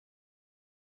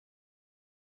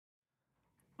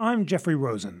I'm Jeffrey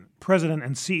Rosen, President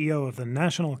and CEO of the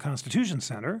National Constitution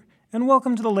Center, and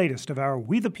welcome to the latest of our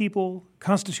We the People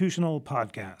constitutional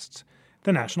podcasts.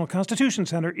 The National Constitution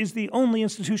Center is the only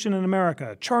institution in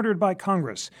America chartered by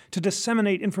Congress to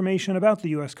disseminate information about the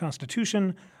U.S.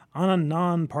 Constitution on a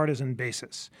nonpartisan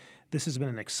basis. This has been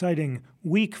an exciting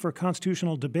week for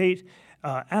constitutional debate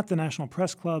at the National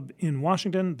Press Club in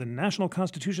Washington. The National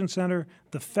Constitution Center,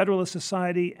 the Federalist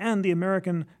Society, and the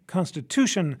American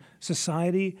Constitution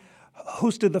Society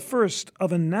hosted the first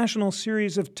of a national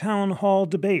series of town hall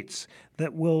debates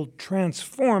that will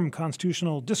transform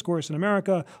constitutional discourse in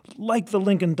America, like the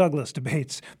Lincoln-Douglas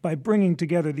debates, by bringing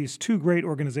together these two great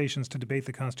organizations to debate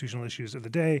the constitutional issues of the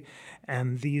day.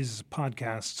 And these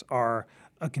podcasts are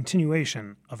a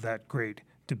continuation of that great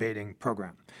debating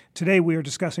program. Today, we are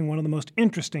discussing one of the most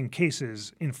interesting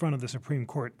cases in front of the Supreme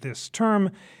Court this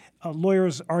term,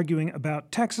 lawyers arguing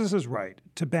about Texas's right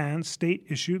to ban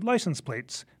state-issued license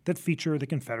plates that feature the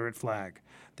Confederate flag.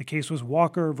 The case was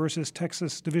Walker versus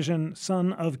Texas Division,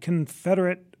 Son of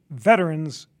Confederate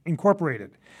Veterans,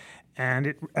 Incorporated. And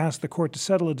it asked the court to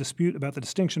settle a dispute about the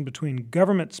distinction between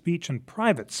government speech and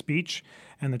private speech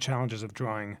and the challenges of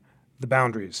drawing the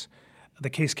boundaries. The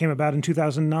case came about in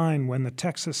 2009 when the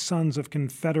Texas Sons of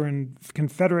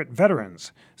Confederate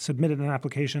Veterans submitted an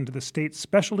application to the state's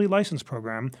specialty license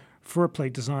program for a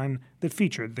plate design that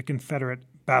featured the Confederate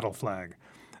battle flag.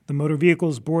 The Motor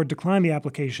Vehicles Board declined the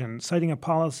application, citing a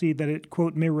policy that it,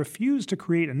 quote, may refuse to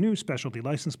create a new specialty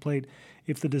license plate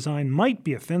if the design might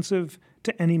be offensive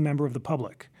to any member of the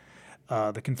public.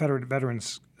 The Confederate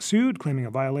veterans sued, claiming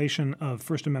a violation of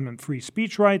First Amendment free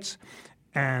speech rights.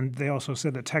 And they also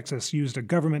said that Texas used a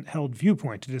government-held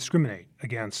viewpoint to discriminate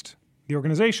against the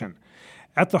organization.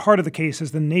 At the heart of the case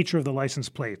is the nature of the license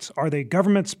plates. Are they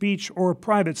government speech or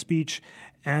private speech?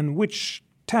 And which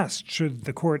test should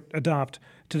the court adopt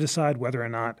to decide whether or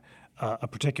not a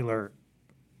particular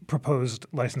proposed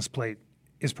license plate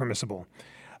is permissible?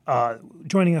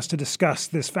 Joining us to discuss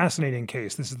this fascinating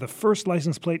case, this is the first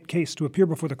license plate case to appear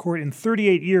before the court in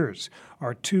 38 years,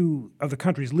 are two of the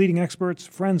country's leading experts,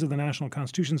 friends of the National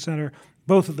Constitution Center.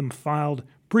 Both of them filed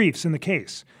briefs in the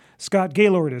case. Scott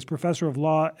Gaylord is professor of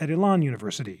law at Elon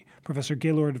University. Professor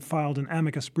Gaylord filed an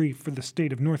amicus brief for the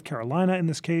state of North Carolina in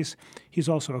this case. He's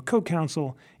also a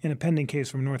co-counsel in a pending case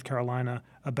from North Carolina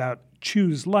about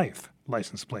Choose Life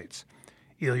license plates.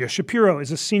 Ilya Shapiro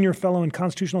is a senior fellow in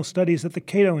constitutional studies at the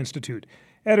Cato Institute,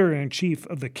 editor-in-chief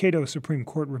of the Cato Supreme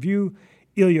Court Review.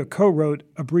 Ilya co-wrote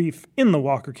a brief in the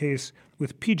Walker case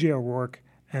with P.J. O'Rourke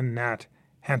and Nat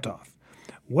Hentoff.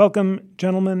 Welcome,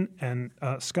 gentlemen. And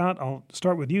Scott, I'll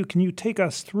start with you. Can you take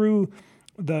us through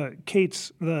the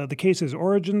case's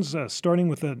origins, starting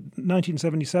with the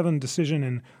 1977 decision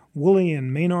in Woolley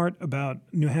and Maynard about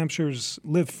New Hampshire's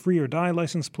Live Free or Die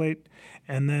license plate,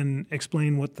 and then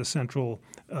explain what the central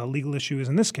legal issue is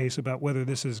in this case about whether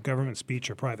this is government speech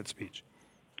or private speech?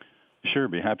 Sure,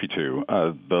 be happy to.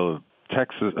 The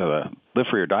Texas Live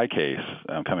Free or Die case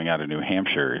coming out of New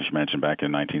Hampshire, as you mentioned, back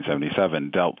in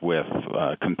 1977, dealt with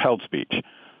compelled speech.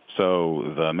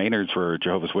 So the Maynards were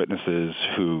Jehovah's Witnesses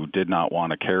who did not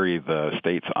want to carry the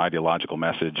state's ideological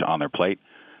message on their plate.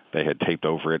 They had taped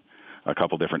over it a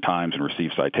couple different times and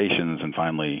received citations, and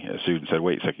finally sued and said,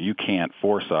 wait a second, you can't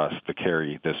force us to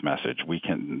carry this message. We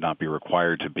cannot be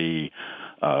required to be,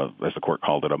 as the court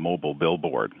called it, a mobile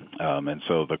billboard. And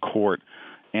so the court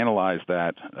analyzed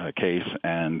that case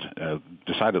and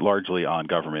decided largely on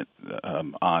government,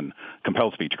 on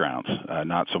compelled speech grounds,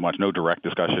 not so much, no direct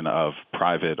discussion of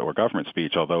private or government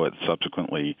speech, although it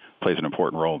subsequently plays an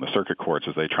important role in the circuit courts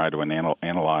as they try to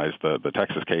analyze the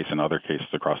Texas case and other cases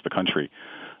across the country.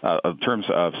 In terms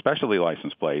of specialty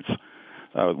license plates,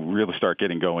 really start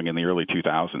getting going in the early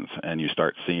 2000s, and you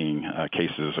start seeing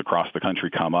cases across the country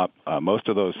come up. Most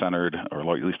of those centered, or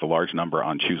at least a large number,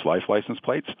 on Choose Life license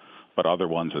plates, but other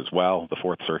ones as well. The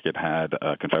Fourth Circuit had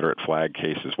a Confederate flag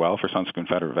case as well for Sons of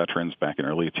Confederate Veterans back in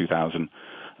early 2000,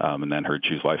 and then heard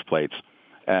Choose Life plates.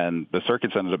 And the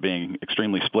circuits ended up being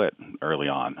extremely split early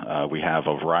on. We have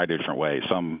a variety of different ways.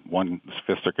 One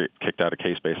Fifth Circuit kicked out a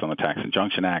case based on the Tax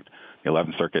Injunction Act. The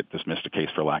 11th Circuit dismissed a case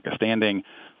for lack of standing.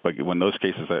 But when those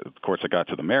cases, courts that got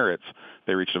to the merits,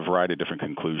 they reached a variety of different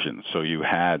conclusions. So you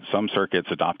had some circuits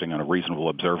adopting a reasonable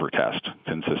observer test,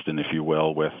 consistent, if you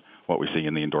will, with what we see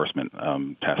in the endorsement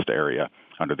test area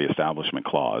under the Establishment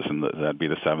Clause, and that'd be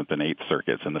the 7th and 8th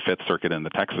Circuits. And the 5th Circuit in the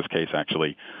Texas case,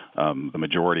 actually, the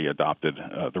majority adopted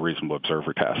the reasonable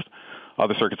observer test.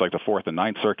 Other circuits like the 4th and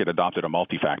 9th Circuit adopted a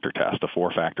multi-factor test, a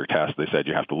 4-factor test. They said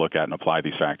you have to look at and apply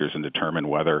these factors and determine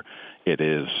whether it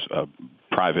is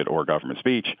private or government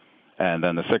speech. And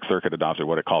then the Sixth Circuit adopted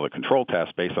what it called a control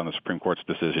test based on the Supreme Court's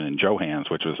decision in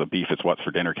Johans, which was a beef it's what's for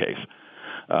dinner case.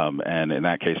 And in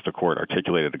that case, the court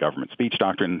articulated the government speech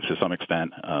doctrine to some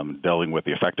extent, dealing with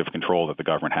the effective control that the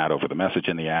government had over the message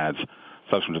in the ads.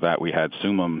 Subsequent to that, we had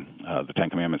Summum, the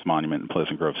Ten Commandments Monument in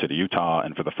Pleasant Grove City, Utah,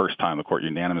 and for the first time, the court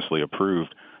unanimously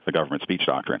approved the government speech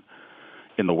doctrine.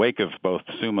 In the wake of both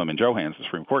Summum and Johans, the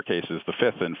Supreme Court cases, the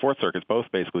Fifth and Fourth Circuits both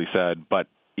basically said, but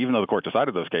even though the court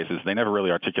decided those cases, they never really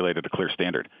articulated a clear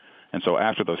standard. And so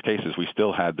after those cases, we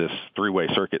still had this three-way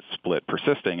circuit split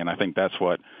persisting, and I think that's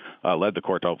what led the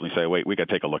court to ultimately say, wait, we got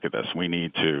to take a look at this. We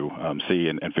need to see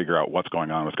and figure out what's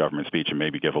going on with government speech and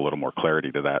maybe give a little more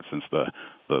clarity to that, since the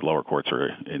lower courts are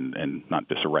in not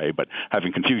disarray, but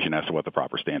having confusion as to what the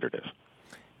proper standard is.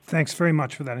 Thanks very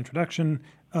much for that introduction.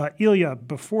 Ilya,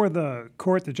 before the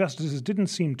court, the justices didn't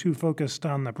seem too focused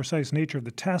on the precise nature of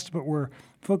the test, but were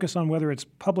focused on whether it's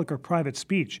public or private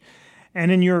speech.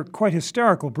 And in your quite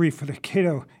hysterical brief for the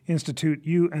Cato Institute,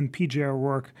 you and P.J.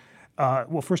 O'Rourke,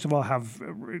 well, first of all, have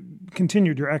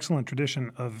continued your excellent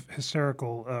tradition of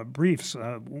hysterical briefs,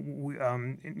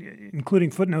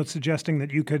 including footnotes suggesting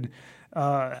that you could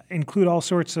include all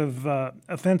sorts of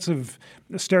offensive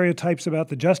stereotypes about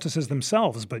the justices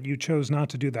themselves, but you chose not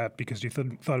to do that because you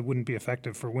thought it wouldn't be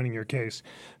effective for winning your case.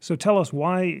 So tell us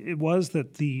why it was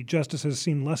that the justices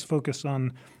seemed less focused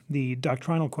on the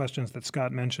doctrinal questions that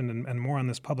Scott mentioned and more on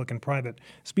this public and private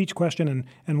speech question,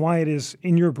 and why it is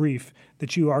in your brief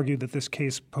that you argue that this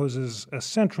case poses a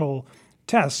central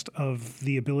test of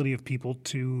the ability of people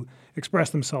to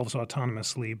express themselves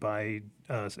autonomously by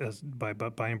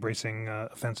embracing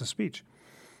offensive speech.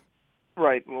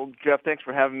 Right. Well, Jeff, thanks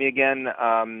for having me again.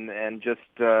 And just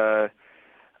to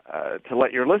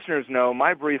let your listeners know,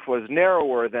 my brief was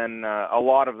narrower than a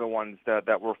lot of the ones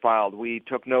that were filed. We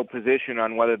took no position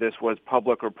on whether this was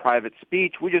public or private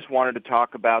speech. We just wanted to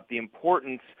talk about the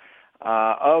importance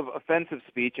of offensive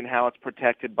speech and how it's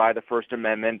protected by the First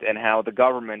Amendment, and how the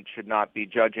government should not be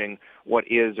judging what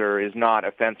is or is not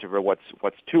offensive or what's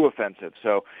too offensive.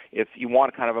 So if you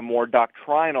want kind of a more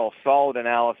doctrinal, solid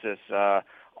analysis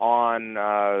on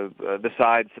the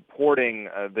side supporting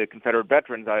the Confederate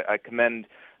veterans, I commend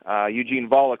Eugene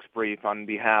Volok's brief on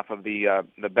behalf of the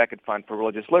Becket Fund for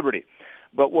Religious Liberty.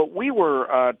 But what we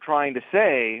were trying to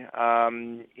say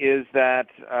is that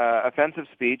offensive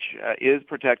speech is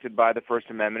protected by the First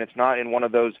Amendment. It's not in one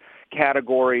of those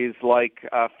categories like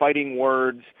fighting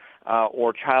words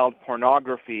or child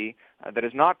pornography that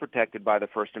is not protected by the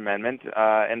First Amendment.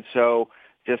 And so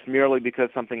just merely because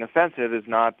something offensive is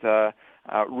not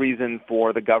reason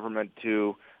for the government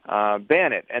to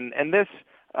ban it. And this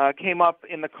came up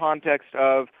in the context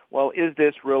of, well, is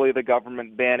this really the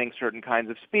government banning certain kinds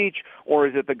of speech, or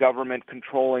is it the government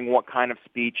controlling what kind of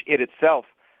speech it itself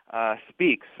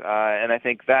speaks? And I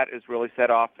think that is really set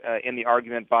off in the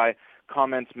argument by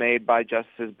comments made by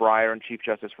Justices Breyer and Chief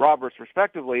Justice Roberts,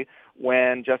 respectively,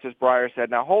 when Justice Breyer said,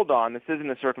 now hold on, this isn't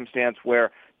a circumstance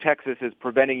where Texas is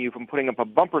preventing you from putting up a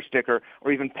bumper sticker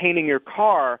or even painting your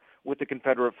car with the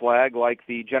Confederate flag, like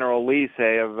the General Lee,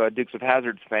 say, of Dukes of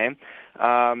Hazzard's fame.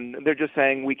 They're just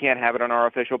saying we can't have it on our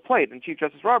official plate. And Chief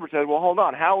Justice Roberts said, well, hold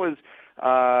on, how is,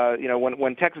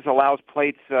 when Texas allows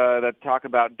plates that talk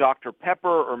about Dr.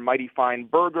 Pepper or Mighty Fine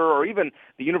Burger or even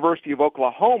the University of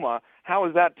Oklahoma, how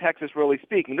is that Texas really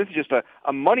speaking? This is just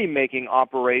a money-making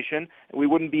operation. We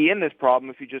wouldn't be in this problem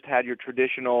if you just had your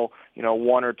traditional,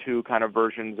 one or two kind of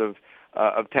versions of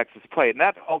Texas plate. And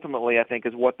that ultimately, I think,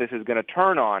 is what this is going to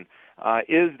turn on.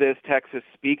 Is this Texas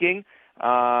speaking?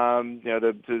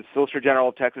 The Solicitor General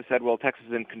of Texas said, well, Texas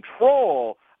is in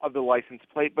control of the license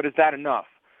plate, but is that enough?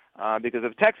 Because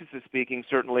if Texas is speaking,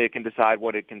 certainly it can decide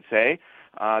what it can say.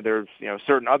 There's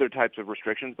certain other types of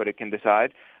restrictions, but it can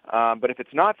decide. But if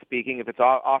it's not speaking, if it's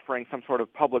offering some sort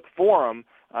of public forum,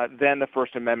 then the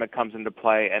First Amendment comes into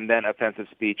play, and then offensive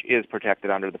speech is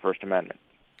protected under the First Amendment.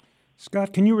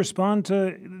 Scott, can you respond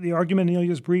to the argument in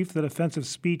Ilya's brief that offensive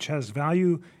speech has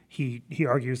value? He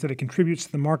argues that it contributes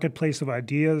to the marketplace of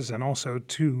ideas and also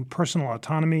to personal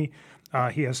autonomy.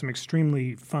 He has some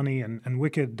extremely funny and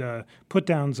wicked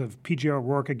put-downs of P.J.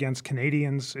 O'Rourke against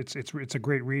Canadians. It's a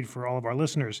great read for all of our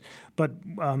listeners. But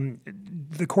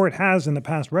the court has in the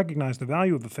past recognized the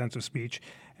value of offensive speech,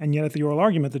 and yet at the oral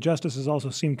argument, the justices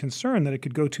also seemed concerned that it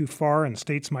could go too far and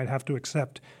states might have to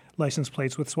accept license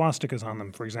plates with swastikas on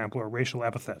them, for example, or racial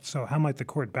epithets. So how might the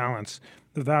court balance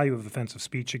the value of offensive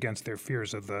speech against their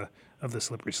fears of the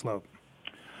slippery slope?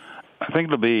 I think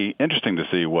it'll be interesting to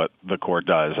see what the court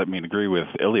does. I mean, agree with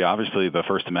Ilya. Obviously, the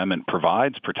First Amendment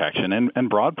provides protection and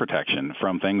broad protection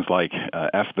from things like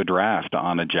F the draft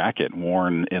on a jacket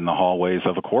worn in the hallways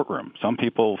of a courtroom. Some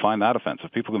people find that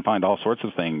offensive. People can find all sorts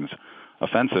of things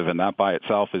offensive, and that by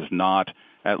itself is not,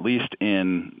 at least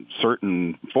in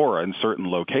certain fora and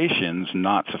certain locations,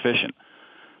 not sufficient.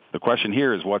 The question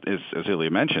here is what is, as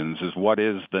Ilya mentions, is what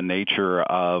is the nature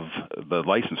of the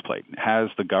license plate? Has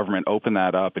the government opened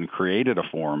that up and created a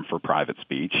forum for private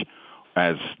speech,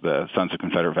 as the Sons of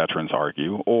Confederate Veterans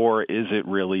argue, or is it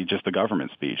really just the government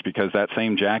speech? Because that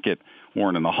same jacket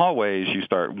worn in the hallways, you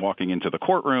start walking into the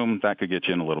courtroom, that could get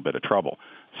you in a little bit of trouble.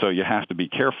 So you have to be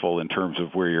careful in terms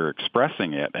of where you're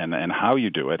expressing it and how you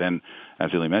do it. And as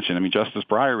Ilya mentioned, I mean, Justice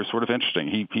Breyer was sort of interesting.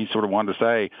 He sort of wanted to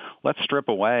say, let's strip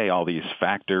away all these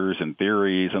factors and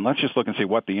theories, and let's just look and see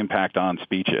what the impact on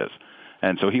speech is.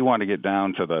 And so he wanted to get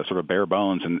down to the sort of bare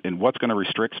bones and what's going to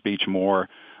restrict speech more,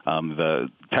 the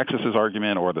Texas's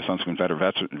argument or the Sons of Confederate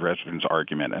Veterans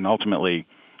argument. And ultimately,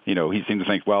 you know, he seemed to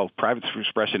think, well, private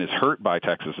expression is hurt by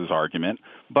Texas's argument,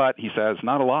 but he says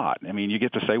not a lot. I mean, you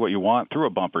get to say what you want through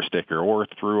a bumper sticker or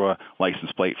through a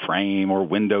license plate frame or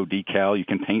window decal. You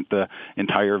can paint the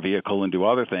entire vehicle and do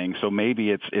other things. So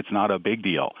maybe it's not a big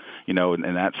deal, you know, in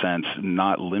that sense,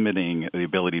 not limiting the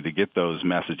ability to get those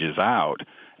messages out.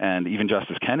 And even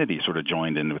Justice Kennedy sort of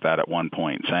joined in with that at one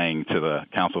point, saying to the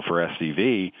counsel for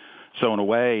SCV, so in a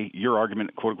way, your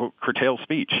argument, quote unquote, curtails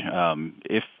speech.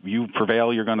 If you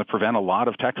prevail, you're going to prevent a lot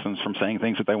of Texans from saying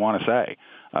things that they want to say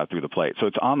through the plate. So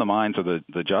it's on the minds of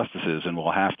the justices, and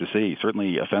we'll have to see.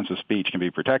 Certainly offensive speech can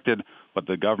be protected, but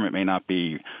the government may not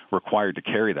be required to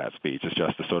carry that speech. As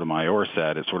Justice Sotomayor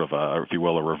said, it's sort of a, if you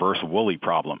will, a reverse Woolley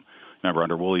problem. Remember,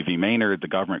 under Woolley v. Maynard, the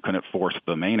government couldn't force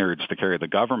the Maynards to carry the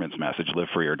government's message, live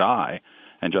free or die.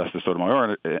 And Justice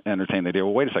Sotomayor entertained the idea,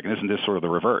 well, wait a second, isn't this sort of the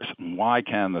reverse? Why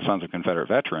can the Sons of Confederate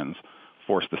Veterans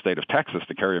force the state of Texas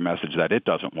to carry a message that it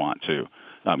doesn't want to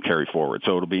carry forward?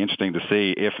 So it'll be interesting to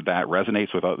see if that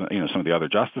resonates with some of the other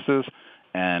justices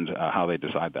and how they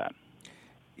decide that.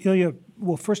 Ilya,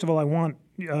 well, first of all, I want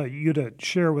you to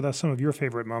share with us some of your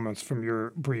favorite moments from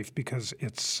your brief because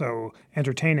it's so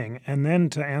entertaining, and then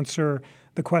to answer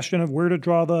the question of where to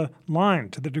draw the line.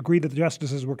 To the degree that the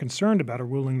justices were concerned about a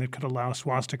ruling that could allow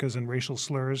swastikas and racial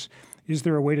slurs, is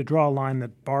there a way to draw a line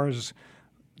that bars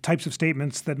types of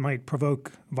statements that might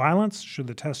provoke violence? Should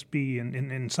the test be in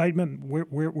incitement?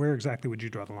 Where exactly would you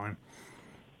draw the line?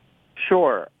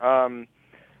 Sure.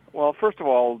 Well, first of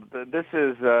all, this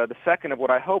is the second of what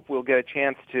I hope we'll get a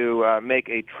chance to make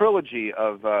a trilogy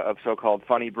of so-called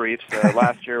funny briefs.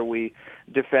 Last year we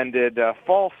defended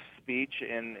false speech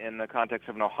in the context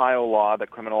of an Ohio law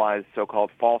that criminalized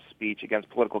so-called false speech against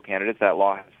political candidates. That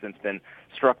law has since been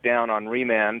struck down on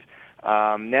remand.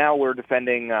 Now we're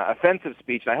defending offensive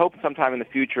speech, and I hope sometime in the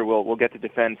future we'll get to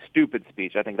defend stupid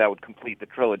speech. I think that would complete the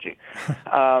trilogy.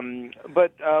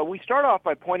 But we start off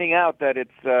by pointing out that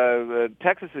it's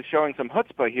Texas is showing some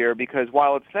chutzpah here, because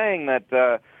while it's saying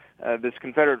that this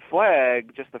Confederate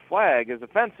flag, just the flag, is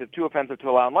offensive, too offensive to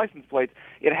allow on license plates,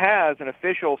 it has an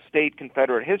official state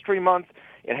Confederate History Month.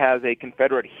 It has a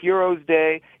Confederate Heroes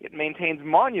Day. It maintains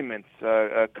monuments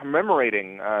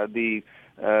commemorating the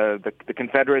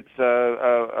Confederates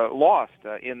lost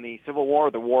in the Civil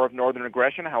War, the War of Northern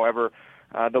Aggression. However,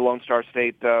 the Lone Star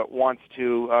State wants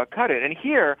to cut it. And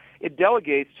here it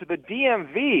delegates to the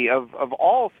DMV of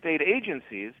all state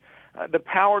agencies the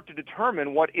power to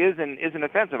determine what is and isn't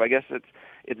offensive. I guess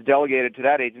it's delegated to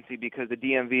that agency because the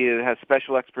DMV has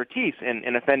special expertise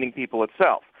in offending people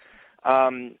itself.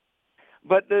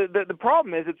 But the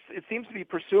problem is it seems to be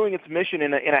pursuing its mission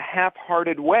in a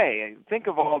half-hearted way. Think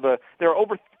of there are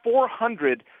over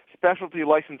 400 specialty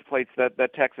license plates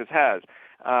that Texas has,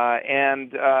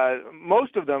 and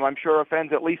most of them, I'm sure,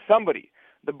 offends at least somebody.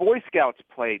 The Boy Scouts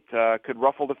plate could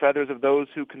ruffle the feathers of those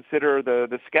who consider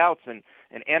the Scouts an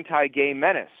anti-gay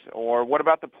menace. Or what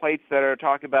about the plates that are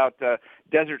talking about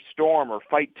Desert Storm or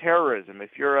fight terrorism?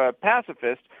 If you're a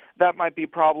pacifist, that might be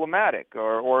problematic.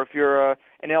 Or if you're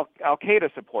an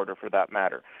Al-Qaeda supporter, for that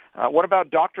matter. What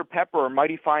about Dr. Pepper or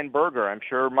Mighty Fine Burger? I'm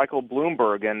sure Michael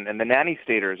Bloomberg and the nanny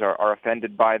staters are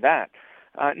offended by that.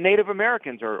 Native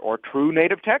Americans or true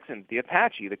Native Texans, the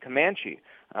Apache, the Comanche.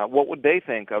 What would they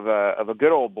think of a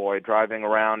good old boy driving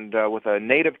around with a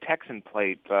Native Texan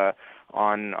plate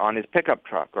on his pickup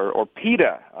truck? Or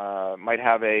PETA might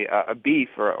have a beef,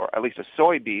 or at least a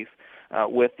soy beef,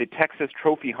 with the Texas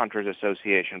Trophy Hunters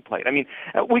Association plate. I mean,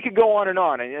 we could go on,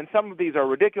 and some of these are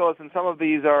ridiculous, and some of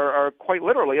these are quite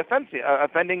literally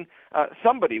offending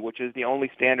somebody, which is the only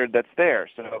standard that's there.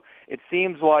 So it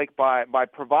seems like by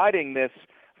providing this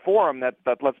forum that,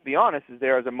 let's be honest, is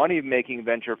there as a money-making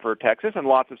venture for Texas, and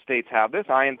lots of states have this.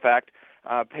 I, in fact,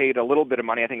 paid a little bit of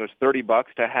money, I think it was $30,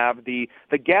 to have the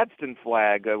Gadsden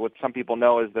flag, what some people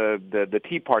know as the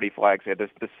Tea Party flag, say the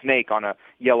snake on a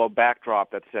yellow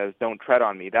backdrop that says "Don't tread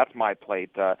on me." That's my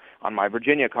plate on my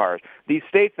Virginia cars. These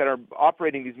states that are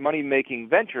operating these money-making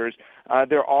ventures,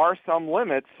 there are some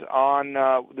limits on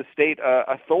the state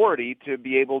authority to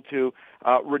be able to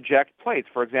reject plates.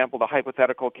 For example, the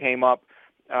hypothetical came up,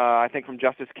 I think, from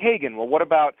Justice Kagan. Well, what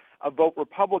about a vote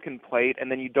Republican plate,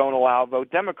 and then you don't allow a vote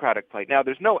Democratic plate? Now,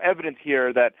 there's no evidence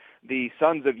here that the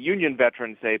Sons of Union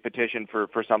veterans, say, petitioned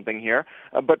for something here,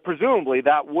 but presumably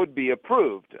that would be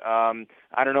approved.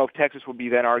 I don't know if Texas would be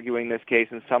then arguing this case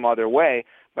in some other way,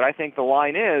 but I think the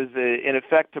line is, in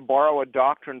effect, to borrow a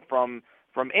doctrine from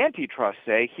antitrust,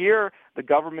 say, here the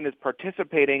government is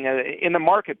participating in the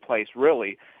marketplace,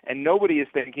 really, and nobody is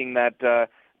thinking that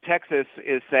Texas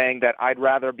is saying that I'd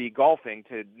rather be golfing,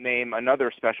 to name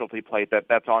another specialty plate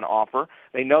that's on offer.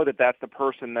 They know that that's the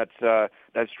person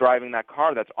that's driving that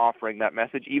car that's offering that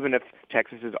message, even if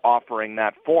Texas is offering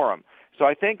that forum. So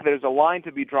I think there's a line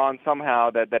to be drawn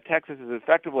somehow that Texas is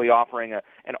effectively offering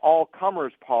an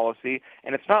all-comers policy,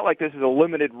 and it's not like this is a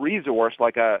limited resource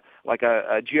like a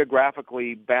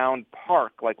geographically bound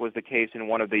park, like was the case in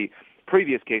one of the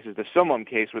previous cases, the Summum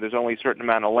case, where there's only a certain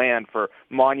amount of land for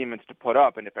monuments to put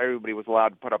up, and if everybody was allowed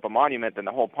to put up a monument, then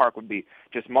the whole park would be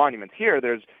just monuments. Here,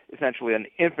 there's essentially an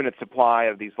infinite supply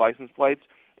of these license plates,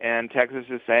 and Texas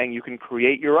is saying you can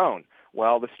create your own.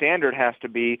 Well, the standard has to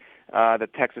be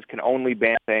that Texas can only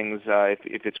ban things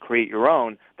if it's create your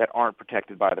own that aren't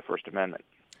protected by the First Amendment.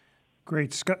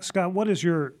 Great. Scott, what is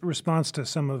your response to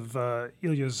some of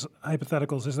Ilya's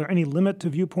hypotheticals? Is there any limit to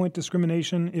viewpoint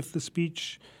discrimination if the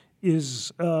speech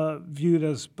is viewed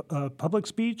as public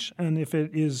speech? And if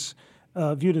it is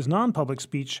viewed as non-public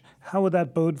speech, how would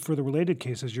that bode for the related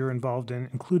cases you're involved in,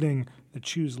 including the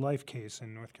Choose Life case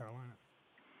in North Carolina?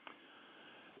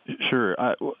 Sure.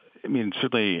 I mean,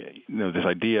 certainly, this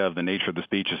idea of the nature of the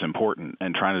speech is important,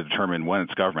 and trying to determine when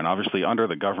it's government. Obviously, under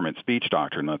the government speech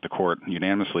doctrine that the court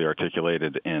unanimously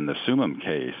articulated in the Summum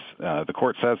case, the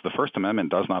court says the First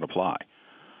Amendment does not apply.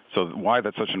 So why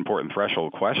that's such an important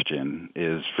threshold question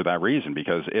is for that reason,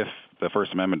 because if the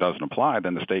First Amendment doesn't apply,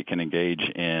 then the state can engage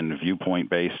in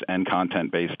viewpoint-based and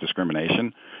content-based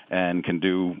discrimination and can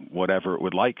do whatever it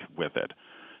would like with it.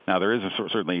 Now, there is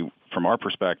certainly, from our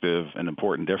perspective, an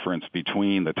important difference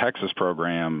between the Texas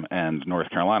program and North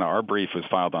Carolina. Our brief is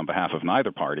filed on behalf of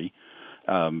neither party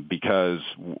because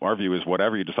our view is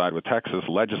whatever you decide with Texas,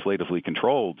 legislatively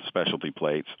controlled specialty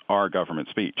plates are government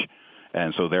speech,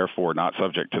 and so therefore not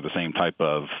subject to the same type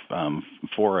of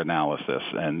fora analysis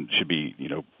and should be,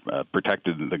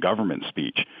 protected in the government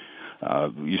speech.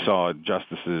 You saw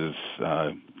Justices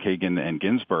Kagan and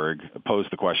Ginsburg pose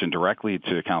the question directly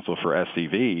to counsel for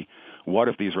SCV, what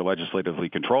if these were legislatively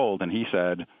controlled? And he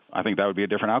said, I think that would be a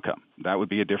different outcome. That would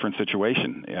be a different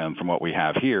situation from what we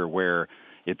have here, where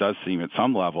it does seem at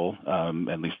some level,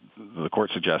 at least the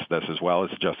court suggests this as well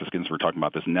as Justice Ginsburg talking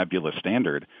about this nebulous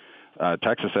standard.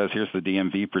 Texas says, here's the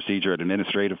DMV procedure,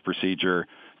 administrative procedure.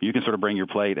 You can sort of bring your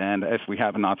plate, and if we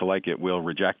happen not to like it, we'll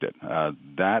reject it.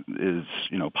 That is,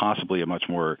 possibly a much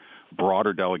more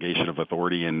broader delegation of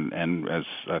authority and as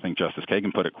I think Justice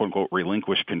Kagan put it, quote unquote,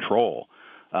 relinquish control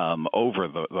over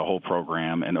the whole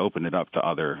program and open it up to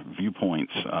other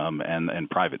viewpoints and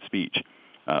private speech.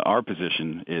 Our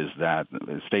position is that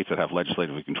states that have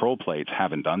legislatively controlled plates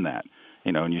haven't done that.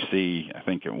 And you see, I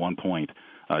think at one point,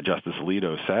 Justice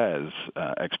Alito says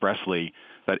expressly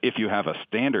that if you have a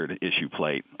standard issue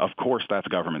plate, of course that's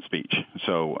government speech.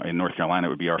 So in North Carolina, it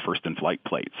would be our first in flight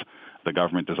plates. The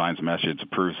government designs a message,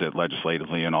 approves it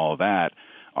legislatively and all of that.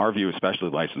 Our view, especially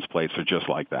license plates, are just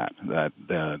like that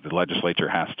the legislature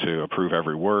has to approve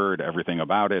every word, everything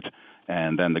about it,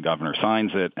 and then the governor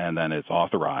signs it, and then it's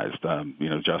authorized.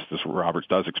 Justice Roberts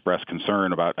does express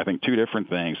concern about, I think, two different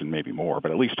things, and maybe more,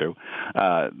 but at least two,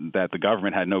 that the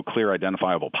government had no clear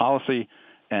identifiable policy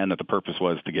and that the purpose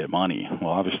was to get money.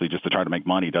 Well, obviously, just to try to make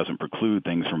money doesn't preclude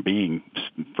things from being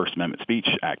First Amendment speech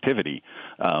activity,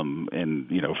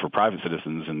 for private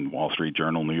citizens in Wall Street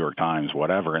Journal, New York Times,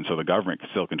 whatever. And so the government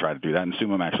still can try to do that. And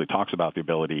Summum actually talks about the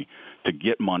ability to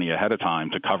get money ahead of time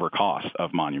to cover costs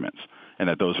of monuments, and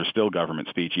that those are still government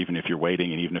speech, even if you're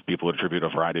waiting and even if people attribute a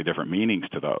variety of different meanings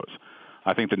to those.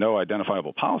 I think the no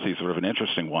identifiable policy is sort of an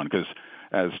interesting one because,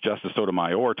 as Justice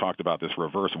Sotomayor talked about this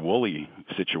reverse Woolley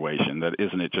situation, that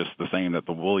isn't it just the same that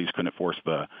the Woolleys couldn't force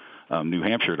the New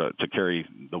Hampshire to carry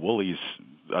the Woolleys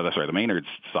the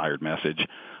Maynard-sired message.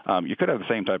 You could have the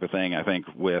same type of thing, I think,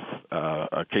 with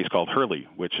a case called Hurley,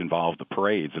 which involved the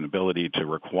parades and ability to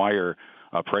require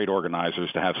parade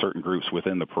organizers to have certain groups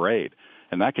within the parade.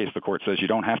 In that case, the court says you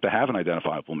don't have to have an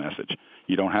identifiable message.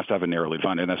 You don't have to have a narrowly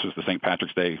defined. And this was the St.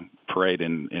 Patrick's Day parade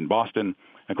in Boston.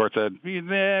 The court said,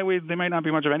 there might not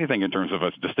be much of anything in terms of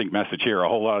a distinct message here, a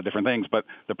whole lot of different things, but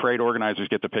the parade organizers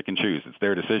get to pick and choose. It's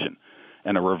their decision.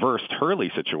 And a reversed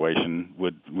Hurley situation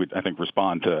would I think,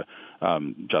 respond to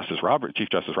Chief Justice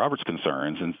Roberts'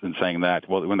 concerns in saying that,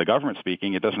 well, when the government's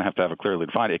speaking, it doesn't have to have a clearly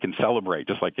defined. It can celebrate,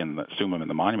 just like in the Summum in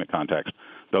the monument context,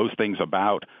 those things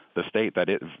about the state that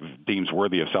it deems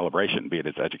worthy of celebration, be it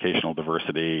its educational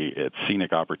diversity, its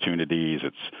scenic opportunities,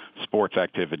 its sports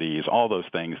activities, all those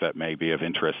things that may be of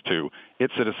interest to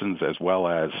its citizens as well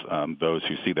as those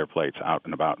who see their plates out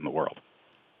and about in the world.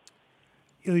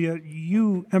 Ilya,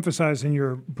 you emphasize in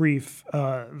your brief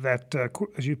that,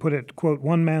 as you put it, quote,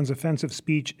 one man's offensive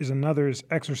speech is another's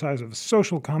exercise of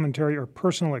social commentary or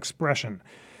personal expression.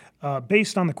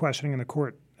 Based on the questioning in the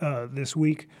court this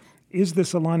week, is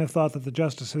this a line of thought that the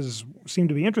justices seem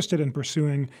to be interested in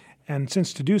pursuing? And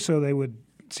since to do so, they would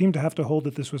seem to have to hold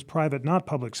that this was private, not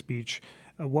public speech.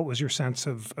 What was your sense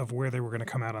of where they were going to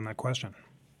come out on that question?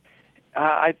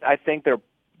 I think they're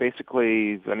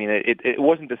basically, it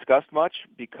wasn't discussed much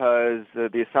because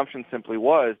the assumption simply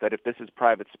was that if this is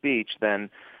private speech,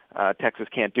 then Texas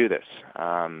can't do this.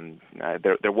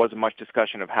 There wasn't much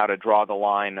discussion of how to draw the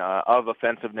line of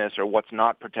offensiveness or what's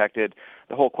not protected.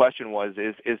 The whole question was,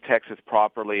 is Texas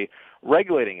properly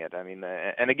regulating it?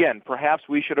 And again, perhaps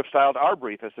we should have styled our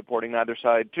brief as supporting the other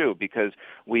side too, because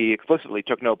we explicitly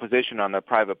took no position on the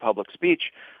private-public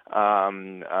speech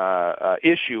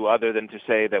issue other than to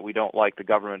say that we don't like the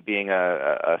government being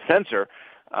a censor.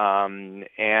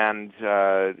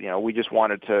 We just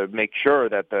wanted to make sure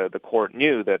that the court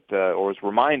knew that, or was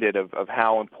reminded of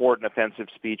how important offensive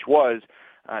speech was,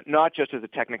 not just as a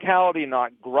technicality,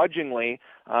 not grudgingly,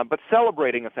 but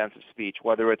celebrating offensive speech,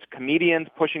 whether it's comedians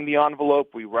pushing the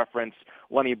envelope. We reference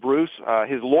Lenny Bruce.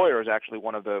 His lawyer is actually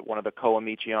one of the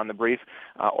co-amici on the brief,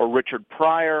 or Richard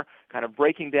Pryor, kind of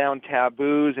breaking down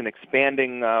taboos and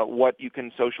expanding what you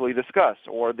can socially discuss,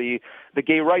 or the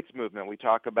gay rights movement. We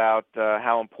talk about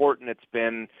how important it's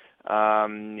been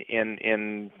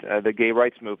in the gay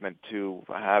rights movement to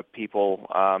have people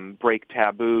break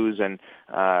taboos and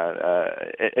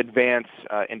advance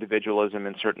individualism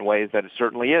in certain ways that it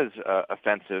certainly is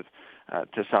offensive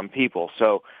to some people.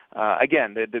 So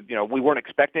again, we weren't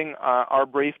expecting our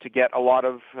brief to get a lot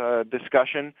of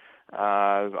discussion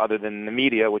other than the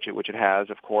media, which it has,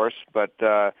 of course. But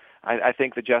I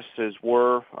think the justices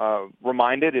were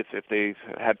reminded, if they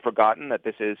had forgotten, that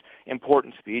this is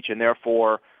important speech, and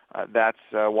therefore that's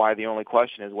why the only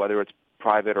question is whether it's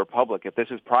private or public. If this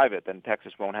is private, then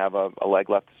Texas won't have a leg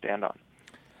left to stand on.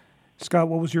 Scott,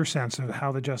 what was your sense of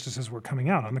how the justices were coming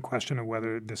out on the question of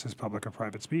whether this is public or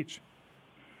private speech?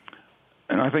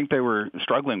 And I think they were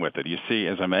struggling with it. You see,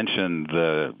 as I mentioned,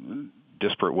 the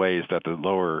disparate ways that the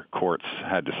lower courts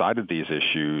had decided these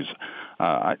issues.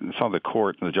 I saw the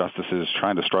court and the justices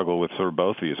trying to struggle with sort of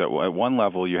both of these. At one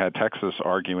level, you had Texas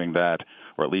arguing that,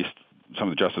 or at least some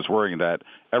of the justices worrying that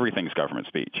everything's government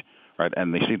speech, right?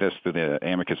 And they see this through the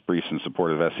amicus briefs in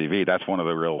support of SCV. That's one of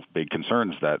the real big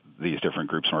concerns that these different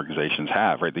groups and organizations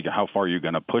have, right? How far are you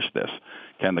going to push this?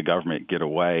 Can the government get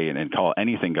away and call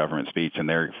anything government speech and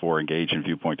therefore engage in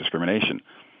viewpoint discrimination?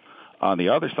 On the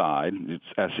other side, it's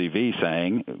SCV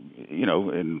saying,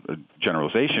 in a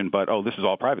generalization, but, this is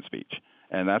all private speech.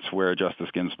 And that's where Justice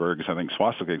Ginsburg's, I think,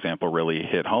 swastika example really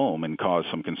hit home and caused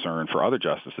some concern for other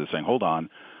justices saying, hold on,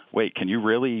 wait, can you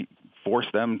really force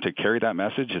them to carry that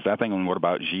message? Is that thing, and what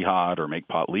about jihad or make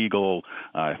pot legal?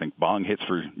 I think bong hits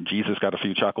for Jesus got a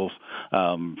few chuckles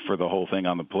for the whole thing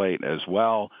on the plate as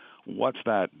well. What's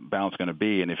that balance going to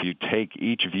be? And if you take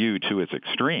each view to its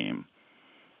extreme,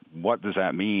 what does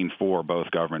that mean for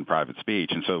both government and private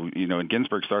speech? And so, and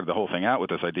Ginsburg started the whole thing out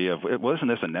with this idea of, wasn't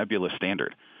this a nebulous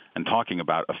standard? And talking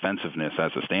about offensiveness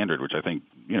as a standard, which I think,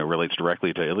 relates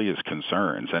directly to Ilya's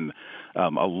concerns. And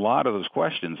a lot of those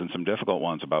questions, and some difficult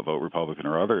ones about vote Republican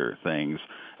or other things,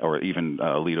 or even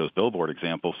Alito's billboard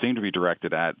example, seem to be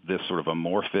directed at this sort of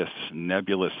amorphous,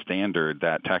 nebulous standard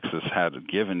that Texas had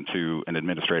given to an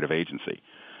administrative agency.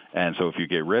 And so if you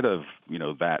get rid of,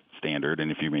 that standard, and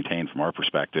if you maintain, from our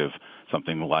perspective,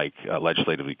 something like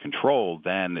legislatively controlled,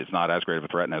 then it's not as great of a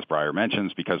threat, and as Breyer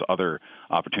mentions, because other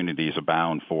opportunities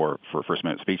abound for First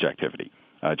Amendment speech activity.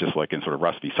 Just like in sort of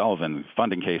Russ v. Sullivan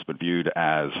funding case, but viewed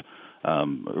as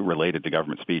related to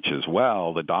government speech as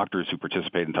well, the doctors who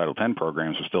participate in Title X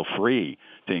programs are still free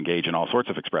to engage in all sorts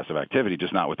of expressive activity,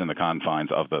 just not within the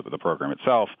confines of the program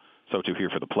itself. So too here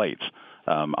for the plates.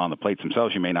 On the plates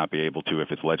themselves, you may not be able to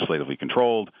if it's legislatively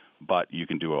controlled, but you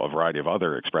can do a variety of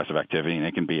other expressive activity, and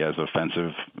it can be as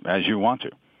offensive as you want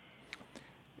to.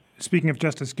 Speaking of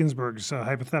Justice Ginsburg's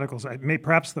hypotheticals,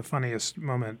 perhaps the funniest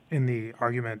moment in the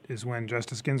argument is when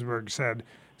Justice Ginsburg said,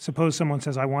 suppose someone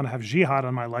says, I want to have jihad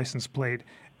on my license plate,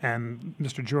 and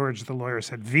Mr. George, the lawyer,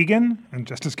 said vegan, and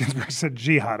Justice Ginsburg said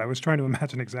jihad. I was trying to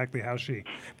imagine exactly how she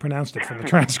pronounced it from the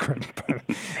transcript.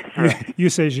 But you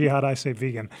say jihad, I say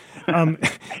vegan.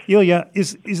 Ilya,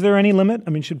 is there any limit? I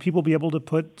mean, should people be able to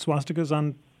put swastikas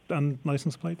on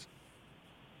license plates?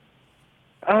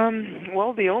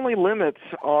 Well, the only limits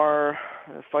are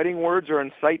fighting words or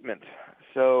incitement.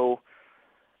 So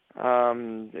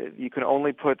you can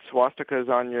only put swastikas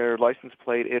on your license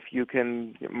plate if you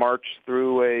can march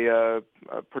through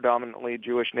a predominantly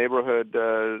Jewish neighborhood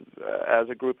as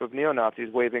a group of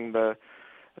neo-Nazis waving the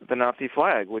Nazi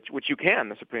flag, which you can.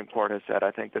 The Supreme Court has said. I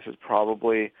think this is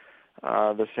probably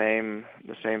the same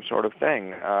sort of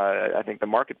thing. I think the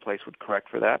marketplace would correct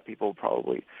for that. People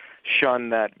probably shun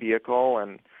that vehicle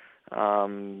and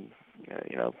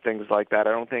things like that.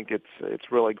 I don't think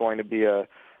it's really going to be a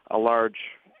large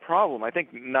problem. I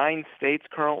think 9 states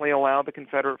currently allow the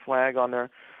Confederate flag on their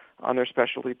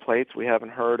specialty plates. We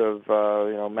haven't heard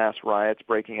of mass riots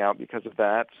breaking out because of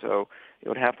that. So it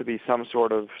would have to be some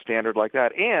sort of standard like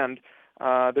that. And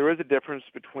there is a difference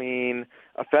between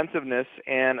offensiveness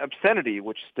and obscenity,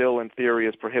 which still in theory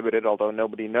is prohibited, although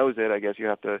nobody knows it. I guess you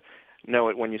have to know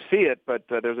it when you see it, but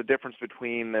there's a difference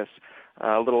between this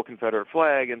little Confederate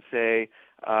flag and, say,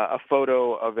 a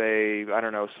photo of a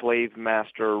slave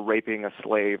master raping a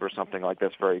slave or something like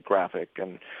this, very graphic.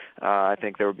 And I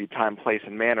think there would be time, place,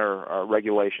 and manner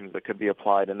regulations that could be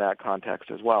applied in that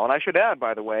context as well. And I should add,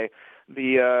 by the way,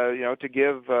 to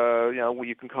give,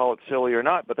 you can call it silly or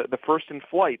not, but the first in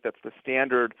flight, that's the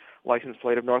standard license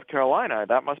plate of North Carolina,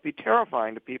 that must be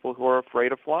terrifying to people who are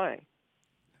afraid of flying.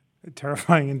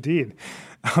 Terrifying indeed.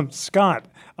 Scott,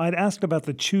 I'd asked about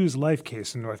the Choose Life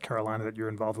case in North Carolina that you're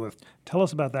involved with. Tell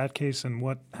us about that case and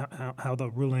how the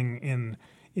ruling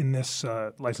in this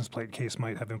license plate case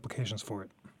might have implications for it.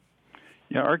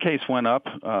 Yeah, our case went up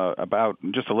about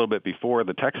just a little bit before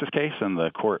the Texas case, and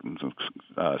the court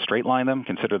straight-lined them,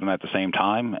 considered them at the same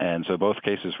time, and so both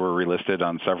cases were relisted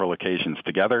on several occasions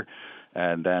together.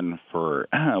 And then for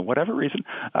whatever reason,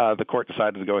 the court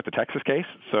decided to go with the Texas case.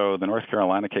 So the North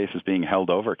Carolina case is being held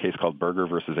over, a case called Berger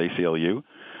versus ACLU.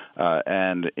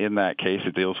 And in that case,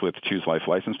 it deals with Choose Life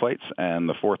license plates, and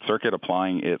the Fourth Circuit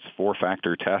applying its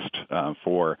 4-factor test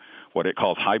for what it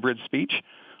calls hybrid speech,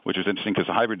 which is interesting because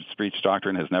the hybrid speech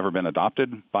doctrine has never been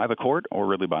adopted by the court or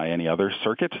really by any other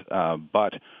circuit.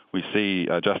 But we see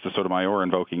Justice Sotomayor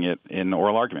invoking it in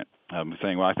oral argument,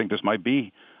 saying, well, I think this might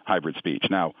be hybrid speech.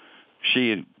 Now,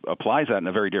 she applies that in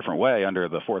a very different way under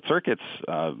the Fourth Circuit's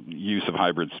use of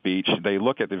hybrid speech. They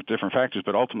look at the different factors,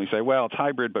 but ultimately say, well, it's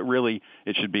hybrid, but really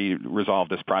it should be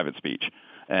resolved as private speech.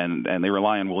 And they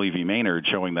rely on Willie v. Maynard,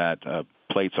 showing that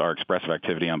plates are expressive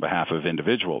activity on behalf of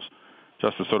individuals.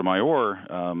 Justice Sotomayor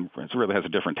really has a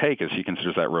different take, as he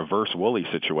considers that reverse Woolley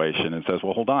situation and says,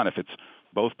 well, hold on, if it's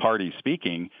both parties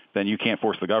speaking, then you can't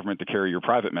force the government to carry your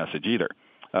private message either.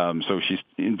 So she's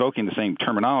invoking the same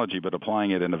terminology but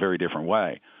applying it in a very different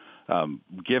way.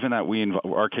 Given that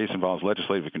our case involves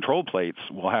legislatively controlled plates,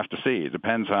 we'll have to see. It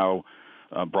depends how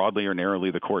broadly or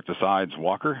narrowly the court decides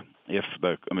Walker. If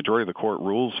a majority of the court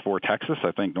rules for Texas,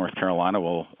 I think North Carolina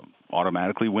will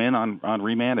automatically win on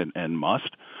remand and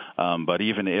must. But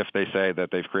even if they say that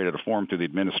they've created a form through the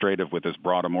administrative with this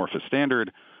broad amorphous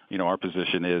standard, our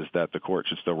position is that the court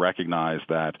should still recognize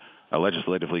that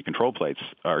legislatively controlled plates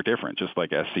are different, just like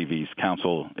SCV's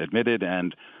counsel admitted.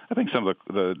 And I think some of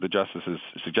the justices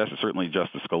suggested, certainly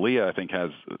Justice Scalia, I think,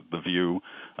 has the view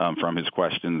from his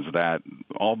questions that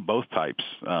both types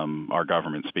are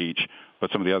government speech,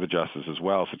 but some of the other justices as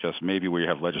well suggest maybe where you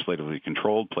have legislatively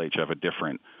controlled plates, you have a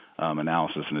different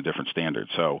analysis and a different standard.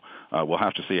 So we'll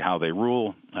have to see how they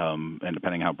rule, and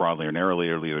depending how broadly or narrowly,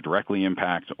 it'll either directly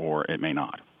impact or it may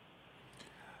not.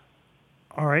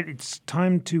 All right, it's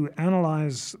time to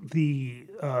analyze the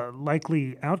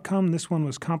likely outcome. This one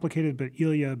was complicated, but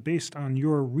Ilya, based on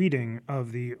your reading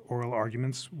of the oral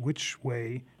arguments, which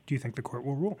way do you think the court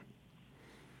will rule?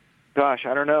 Gosh,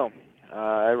 I don't know.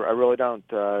 I really don't.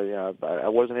 I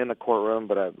wasn't in the courtroom,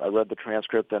 but I read the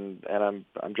transcript, and I'm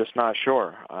just not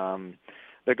sure.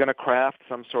 They're going to craft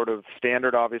some sort of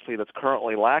standard, obviously, that's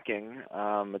currently lacking.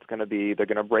 They're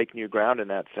going to break new ground in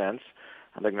that sense.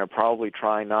 they're going to probably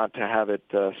try not to have it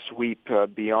sweep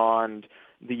beyond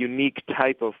the unique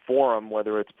type of forum,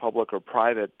 whether it's public or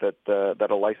private, that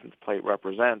a license plate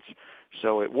represents.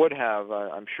 So it would have,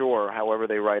 I'm sure, however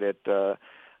they write it,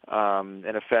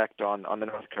 an effect on the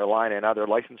North Carolina and other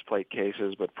license plate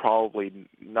cases, but probably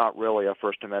not really a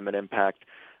First Amendment impact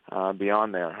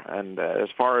beyond there. And as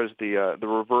far as the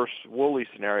reverse Woolley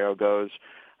scenario goes,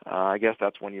 I guess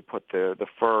that's when you put the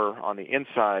fur on the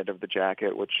inside of the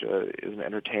jacket, which is an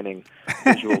entertaining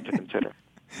visual to consider.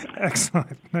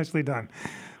 Excellent. Nicely done.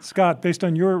 Scott, based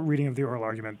on your reading of the oral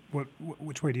argument,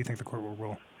 which way do you think the court will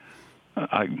rule?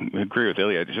 I agree with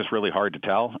Ilya. It's just really hard to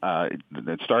tell.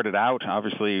 It started out,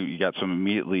 obviously, you got some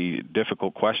immediately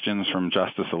difficult questions from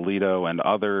Justice Alito and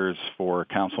others for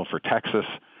counsel for Texas,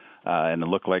 and it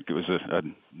looked like it was a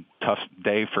tough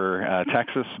day for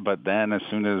Texas. But then as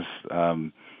soon as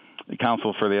the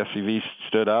counsel for the SCV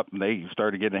stood up, they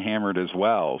started getting hammered as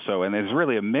well. So, and there's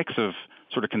really a mix of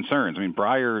sort of concerns. I mean,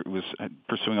 Breyer was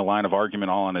pursuing a line of argument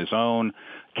all on his own.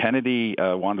 Kennedy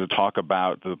wanted to talk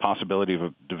about the possibility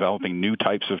of developing new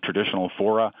types of traditional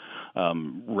fora,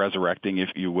 resurrecting, if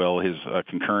you will, his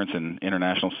concurrence in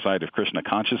International Society of Krishna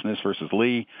Consciousness versus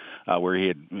Lee, where he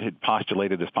had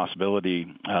postulated this possibility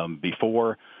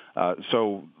before.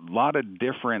 So a lot of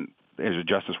different, as Chief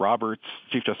Justice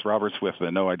Roberts with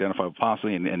the no identifiable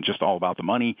paucity and just all about the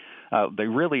money, they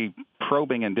really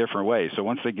probing in different ways. So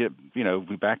once they get,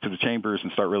 back to the chambers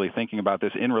and start really thinking about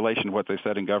this in relation to what they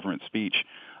said in government speech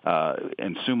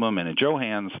in Sumim and in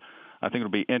Johans, I think it'll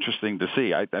be interesting to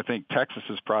see. I think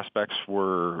Texas's prospects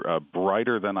were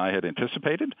brighter than I had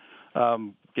anticipated,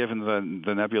 given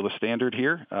the nebulous standard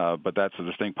here, but that's a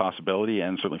distinct possibility,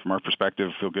 and certainly from our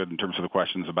perspective, feel good in terms of the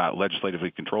questions about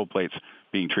legislatively controlled plates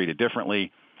being treated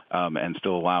differently and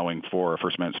still allowing for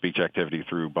First Amendment speech activity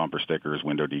through bumper stickers,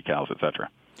 window decals, et cetera.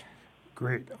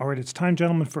 Great. All right, it's time,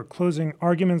 gentlemen, for closing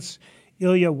arguments.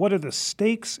 Ilya, what are the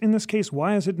stakes in this case?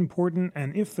 Why is it important?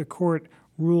 And if the court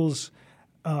rules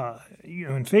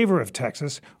in favor of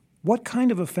Texas, what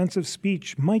kind of offensive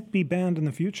speech might be banned in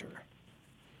the future?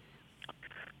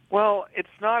 Well, it's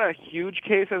not a huge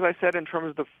case, as I said, in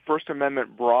terms of the First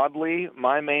Amendment broadly.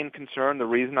 My main concern, the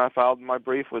reason I filed my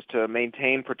brief, was to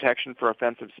maintain protection for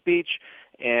offensive speech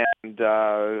and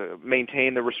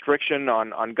maintain the restriction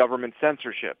on government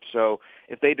censorship. So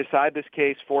if they decide this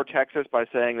case for Texas by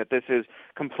saying that this is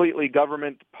completely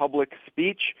government public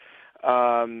speech,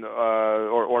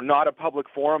 or not a public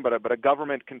forum, but a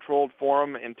government-controlled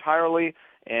forum entirely,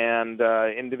 and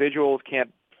individuals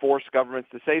can't force governments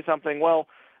to say something, well,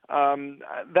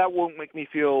 that won't make me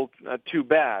feel too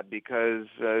bad, because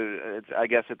I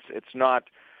guess it's not,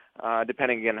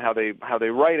 depending again how they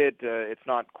write it, it's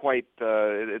not quite.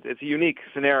 It's a unique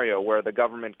scenario where the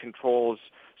government controls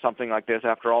something like this.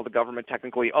 After all, the government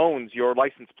technically owns your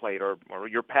license plate or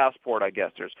your passport. I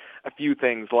guess there's a few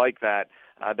things like that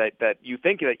that you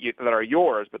think that are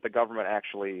yours, but the government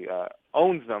actually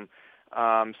owns them.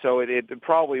 So it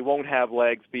probably won't have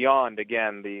legs beyond,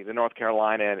 again, the North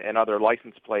Carolina and other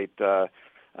license plate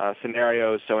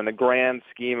scenarios. So in the grand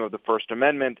scheme of the First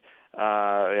Amendment,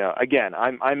 again,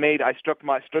 I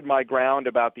stood my ground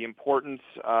about the importance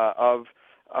of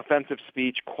offensive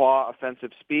speech, qua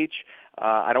offensive speech.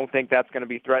 I don't think that's going to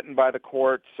be threatened by the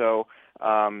court. So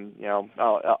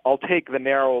I'll take the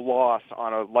narrow loss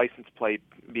on a license plate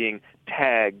being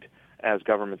tagged as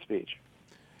government speech.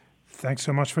 Thanks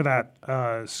so much for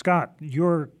that. Scott,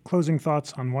 your closing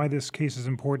thoughts on why this case is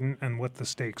important and what the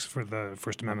stakes for the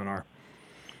First Amendment are.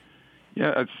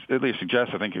 Yeah, as at least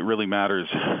suggests, I think it really matters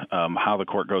how the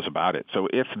court goes about it. So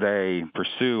if they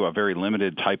pursue a very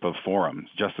limited type of forum,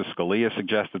 Justice Scalia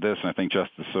suggested this, and I think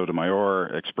Justice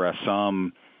Sotomayor expressed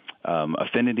some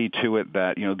affinity to it,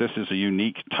 that this is a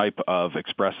unique type of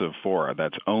expressive fora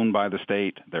that's owned by the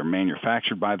state, they're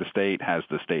manufactured by the state, has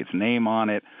the state's name on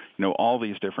it, all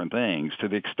these different things. To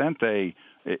the extent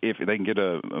if they can get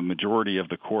a majority of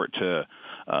the court to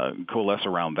coalesce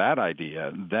around that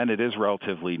idea, then it is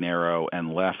relatively narrow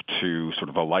and left to sort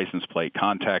of a license plate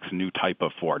context, new type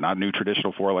of fora, not new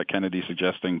traditional fora like Kennedy's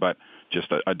suggesting, but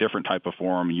just a different type of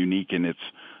forum, unique in its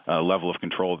level of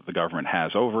control that the government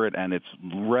has over it, and its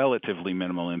relatively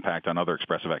minimal impact on other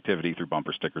expressive activity through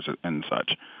bumper stickers and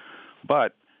such.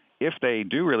 But if they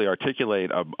do really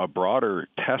articulate a broader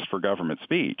test for government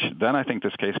speech, then I think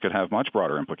this case could have much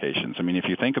broader implications. I mean, if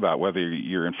you think about whether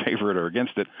you're in favor of it or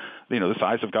against it, the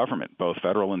size of government, both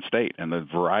federal and state, and the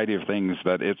variety of things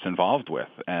that it's involved with,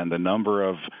 and the number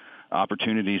of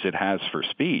opportunities it has for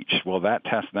speech, well, that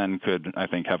test then could, I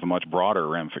think, have much broader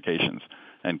ramifications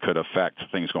and could affect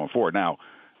things going forward. Now,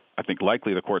 I think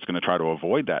likely the court's going to try to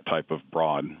avoid that type of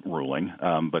broad ruling,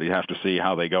 but you have to see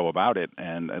how they go about it.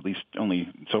 And at least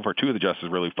only so far, two of the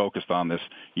justices really focused on this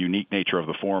unique nature of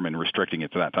the form and restricting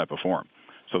it to that type of form.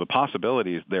 So the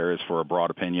possibilities there is for a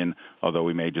broad opinion, although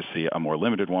we may just see a more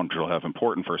limited one, which will have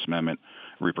important First Amendment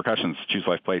repercussions. Choose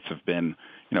Life plates have been,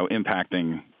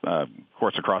 impacting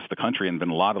courts across the country and been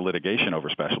a lot of litigation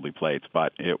over specialty plates,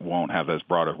 but it won't have as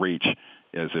broad a reach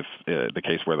as if the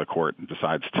case where the court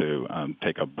decides to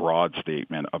take a broad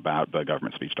statement about the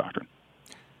government speech doctrine.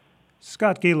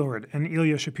 Scott Gaylord and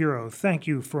Ilya Shapiro, thank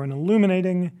you for an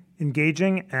illuminating,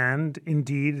 engaging, and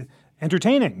indeed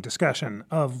entertaining discussion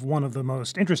of one of the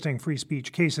most interesting free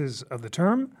speech cases of the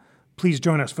term. Please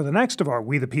join us for the next of our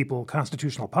We the People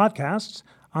constitutional podcasts.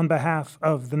 On behalf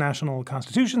of the National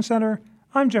Constitution Center,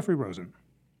 I'm Jeffrey Rosen.